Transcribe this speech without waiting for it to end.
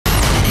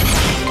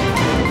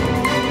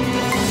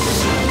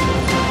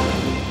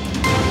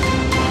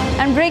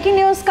And breaking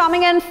news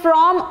coming in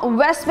from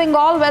West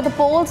Bengal, where the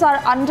polls are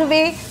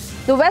underway.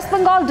 The West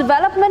Bengal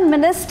Development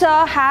Minister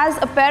has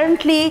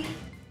apparently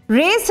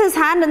raised his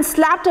hand and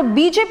slapped a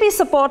BJP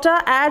supporter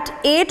at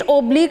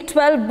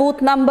 8/12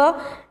 booth number.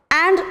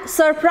 And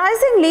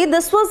surprisingly,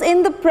 this was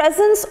in the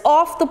presence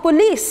of the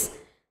police.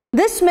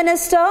 This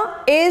minister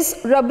is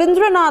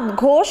Rabindranath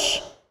Ghosh,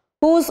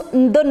 who's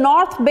the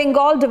North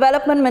Bengal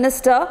Development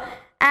Minister.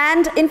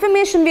 And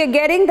information we are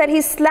getting that he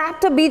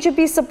slapped a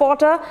BJP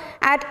supporter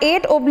at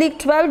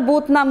 8/12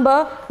 booth number,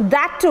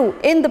 that too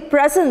in the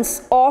presence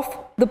of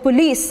the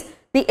police.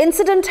 The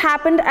incident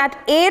happened at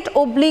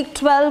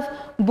 8/12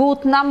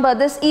 booth number.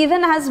 This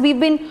even as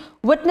we've been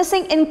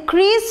witnessing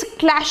increased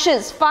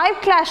clashes, 5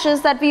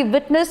 clashes that we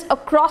witnessed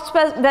across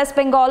West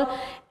Bengal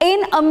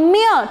in a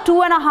mere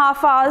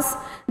 2.5 hours.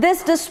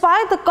 This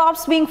despite the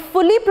cops being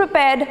fully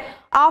prepared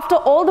after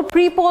all the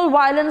pre-poll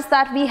violence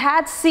that we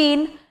had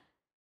seen.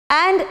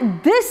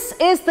 And this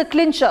is the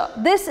clincher.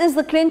 This is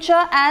the clincher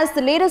as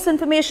the latest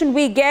information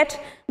we get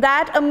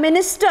that a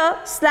minister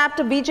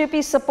slapped a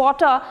BJP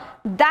supporter,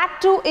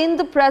 that too in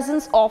the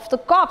presence of the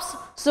cops.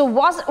 So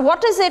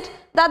what is it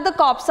that the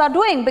cops are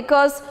doing?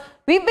 Because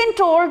we've been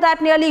told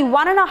that nearly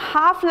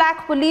 1.5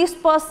 lakh police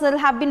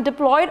personnel have been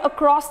deployed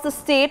across the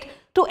state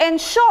to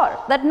ensure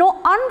that no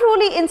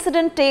unruly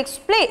incident takes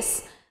place.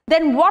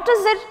 Then what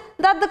is it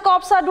that the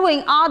cops are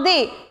doing? Are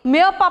they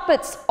mere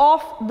puppets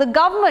of the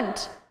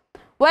government?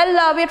 Well,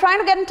 we're trying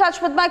to get in touch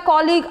with my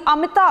colleague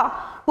Amita,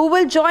 who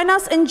will join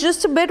us in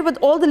just a bit with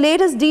all the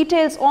latest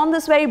details on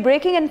this very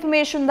breaking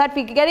information that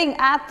we're getting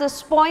at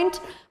this point.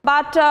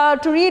 But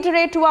to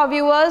reiterate to our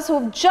viewers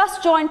who've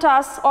just joined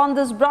us on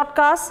this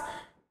broadcast,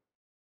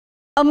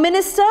 a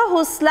minister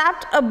who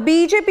slapped a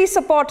BJP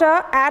supporter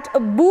at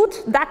a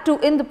booth, that too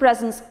in the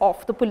presence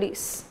of the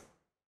police.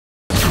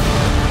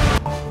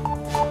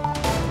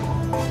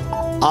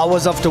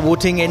 Hours after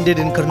voting ended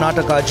in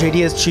Karnataka,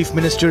 JDS Chief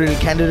Ministerial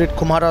candidate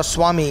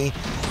Kumaraswamy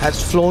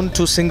has flown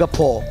to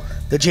Singapore.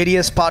 The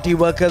JDS party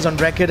workers on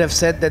record have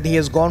said that he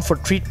has gone for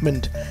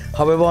treatment.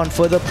 However, on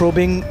further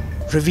probing,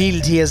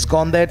 revealed he has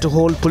gone there to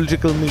hold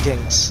political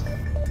meetings.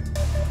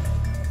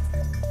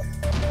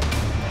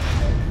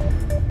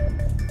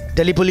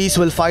 Delhi police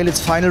will file its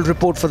final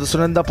report for the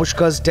Sunanda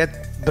Pushkar's death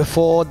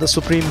before the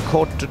Supreme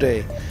Court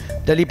today.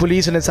 Delhi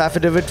police in its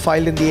affidavit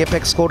filed in the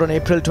Apex Court on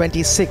April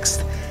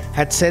 26th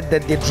had said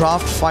that the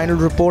draft final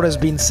report has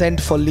been sent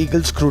for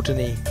legal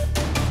scrutiny.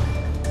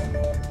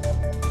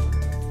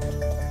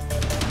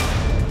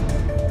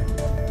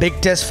 Big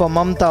test for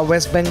Mamta.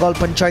 West Bengal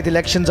Panchayat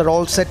elections are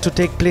all set to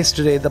take place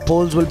today. The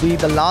polls will be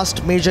the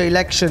last major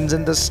elections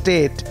in the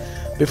state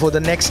before the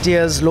next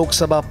year's Lok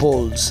Sabha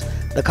polls.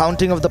 The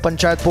counting of the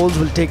Panchayat polls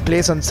will take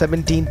place on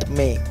 17th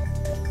May.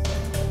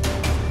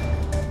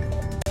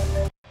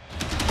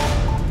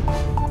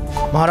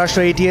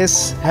 Maharashtra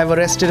ATS have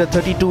arrested a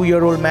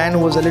 32-year-old man who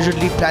was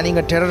allegedly planning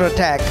a terror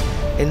attack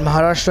in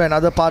Maharashtra and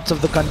other parts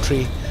of the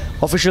country.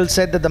 Officials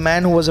said that the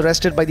man who was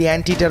arrested by the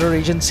anti-terror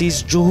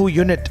agency's Juhu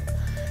unit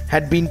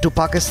had been to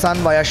Pakistan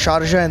via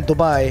Sharjah and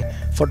Dubai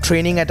for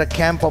training at a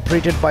camp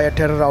operated by a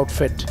terror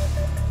outfit.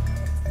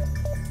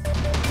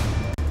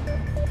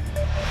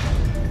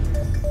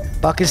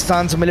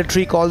 Pakistan's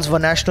military calls for a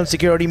national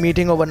security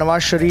meeting over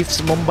Nawaz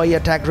Sharif's Mumbai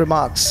attack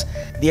remarks.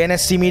 The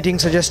NSC meeting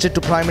suggested to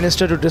Prime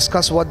Minister to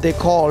discuss what they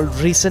called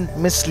recent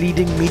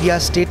misleading media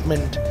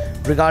statement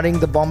regarding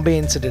the Bombay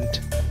incident.